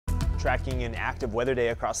Tracking an active weather day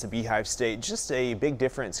across the Beehive State. Just a big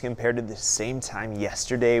difference compared to the same time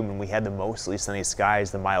yesterday when we had the mostly sunny skies,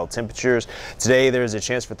 the mild temperatures. Today there's a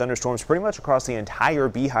chance for thunderstorms pretty much across the entire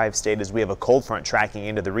Beehive State as we have a cold front tracking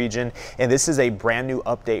into the region. And this is a brand new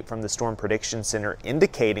update from the Storm Prediction Center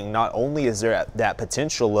indicating not only is there that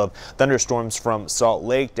potential of thunderstorms from Salt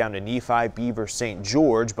Lake down to Nephi, Beaver, St.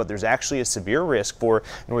 George, but there's actually a severe risk for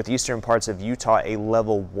northeastern parts of Utah, a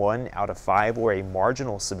level 1 out of 5 or a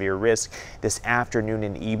marginal severe risk this afternoon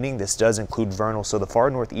and evening. This does include Vernal, so the far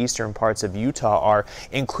northeastern parts of Utah are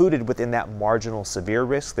included within that marginal severe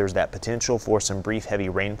risk. There's that potential for some brief heavy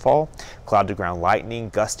rainfall, cloud to ground lightning,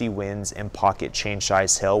 gusty winds, and pocket change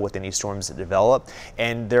size hail with any storms that develop.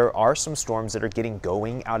 And there are some storms that are getting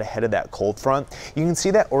going out ahead of that cold front. You can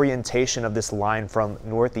see that orientation of this line from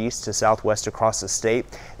northeast to southwest across the state.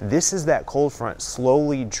 This is that cold front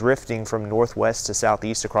slowly drifting from northwest to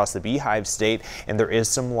southeast across the Beehive State, and there is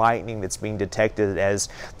some lightning that's being detected as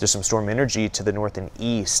there's some storm energy to the north and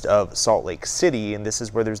east of Salt Lake City, and this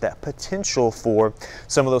is where there's that potential for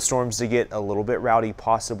some of those storms to get a little bit rowdy,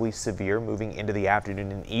 possibly severe, moving into the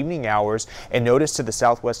afternoon and evening hours. And notice to the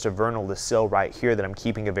southwest of Vernal, the sill right here that I'm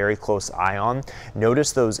keeping a very close eye on.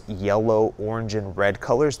 Notice those yellow, orange, and red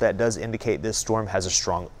colors. That does indicate this storm has a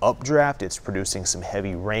strong updraft. It's producing some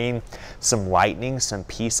heavy rain, some lightning, some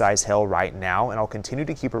pea-sized hail right now, and I'll continue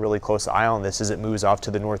to keep a really close eye on this as it moves off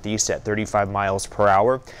to the northeast at 35 miles per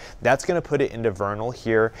hour. That's going to put it into Vernal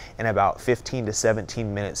here in about 15 to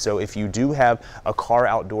 17 minutes. So if you do have a car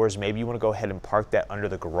outdoors, maybe you want to go ahead and park that under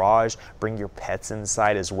the garage, bring your pets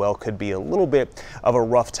inside as well. Could be a little bit of a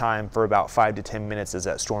rough time for about 5 to 10 minutes as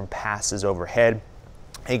that storm passes overhead.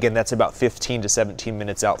 Again, that's about 15 to 17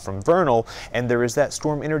 minutes out from Vernal, and there is that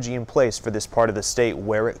storm energy in place for this part of the state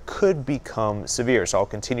where it could become severe. So I'll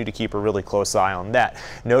continue to keep a really close eye on that.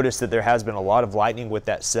 Notice that there has been a lot of lightning with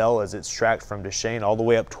that cell as it's tracked from Duchesne all the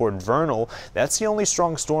way up toward Vernal. That's the only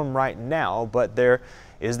strong storm right now, but there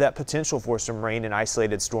is that potential for some rain and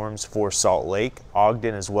isolated storms for Salt Lake,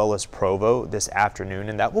 Ogden, as well as Provo this afternoon,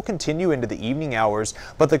 and that will continue into the evening hours,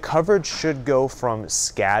 but the coverage should go from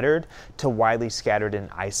scattered to widely scattered and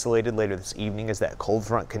isolated later this evening as that cold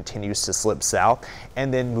front continues to slip south.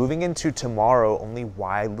 And then moving into tomorrow, only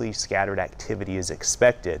widely scattered activity is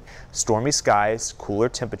expected. Stormy skies, cooler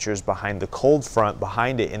temperatures behind the cold front,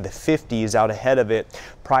 behind it in the 50s out ahead of it,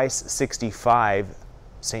 Price 65,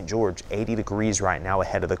 St. George 80 degrees right now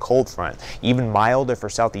ahead of the cold front. Even milder for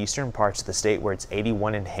southeastern parts of the state where it's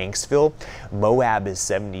 81 in Hanksville. Moab is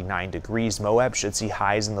 79 degrees. Moab should see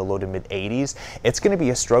highs in the low to mid 80s. It's going to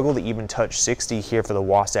be a struggle to even touch 60 here for the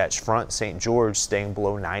Wasatch Front. St. George staying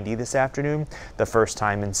below 90 this afternoon, the first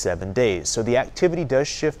time in 7 days. So the activity does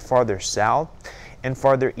shift farther south and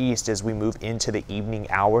farther east as we move into the evening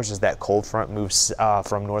hours as that cold front moves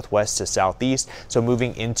from northwest to southeast. So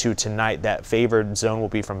moving into tonight, that favored zone will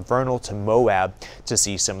be from Vernal to Moab to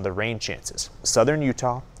see some of the rain chances. Southern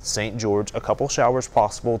Utah, St. George, a couple showers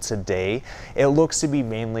possible today. It looks to be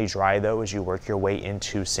mainly dry though as you work your way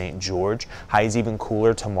into St. George. Highs even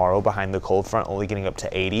cooler tomorrow behind the cold front, only getting up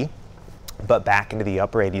to 80. But back into the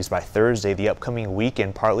upper 80s by Thursday. The upcoming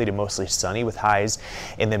weekend partly to mostly sunny with highs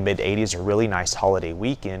in the mid 80s. A really nice holiday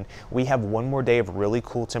weekend. We have one more day of really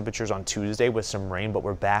cool temperatures on Tuesday with some rain, but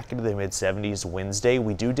we're back into the mid 70s Wednesday.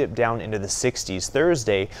 We do dip down into the 60s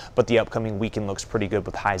Thursday, but the upcoming weekend looks pretty good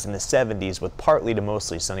with highs in the 70s with partly to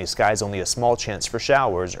mostly sunny skies. Only a small chance for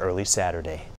showers early Saturday.